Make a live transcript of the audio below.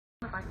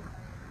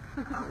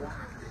Is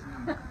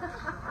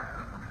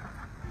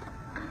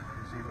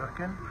he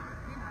looking?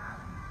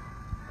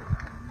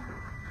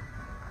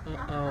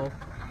 Uh-oh.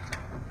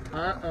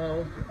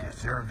 Uh-oh. He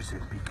deserves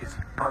it because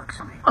he bugs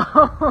me.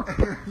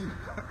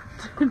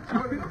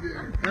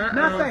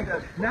 Nothing.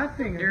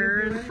 Nothing. You're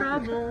in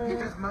trouble.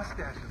 His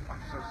mustache is,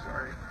 I'm so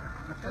sorry.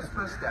 His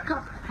mustache.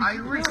 I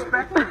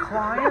respect the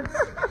clients.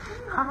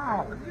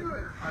 How?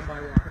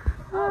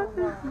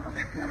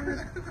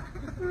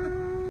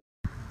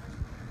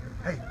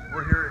 Hey,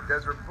 we're here at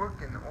Desert Book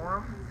in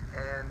Orem,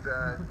 and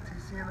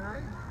TC and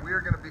I, we are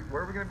going to be,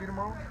 where are we going to be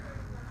tomorrow?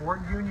 Fort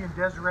Union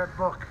Deseret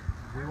Book.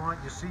 We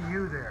want to see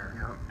you there.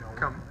 Yeah,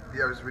 come.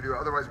 Yeah, as we do.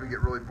 Otherwise, we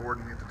get really bored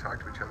and we have to talk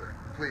to each other.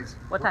 Please.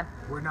 What time?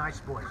 We're nice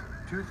boys.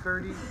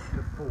 2:30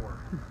 to 4.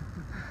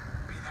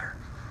 Be there.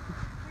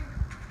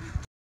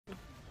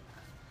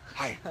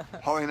 Hi,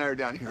 Holly and I are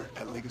down here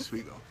at Lake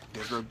Oswego,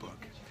 Deseret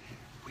Book.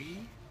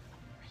 We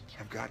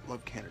have got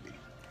Love Kennedy.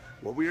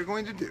 What we are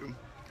going to do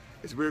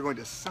is we are going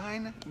to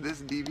sign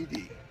this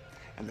DVD,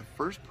 and the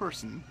first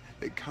person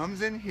that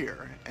comes in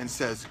here and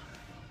says,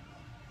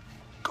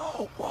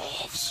 "Go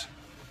Wolves,"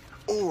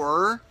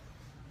 or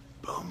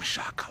 "Boom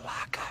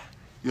Shakalaka,"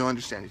 you'll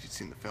understand if you've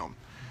seen the film.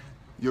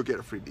 You'll get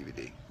a free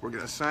DVD. We're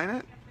gonna sign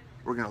it.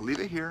 We're gonna leave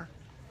it here.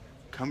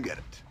 Come get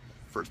it.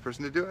 First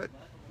person to do it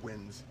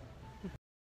wins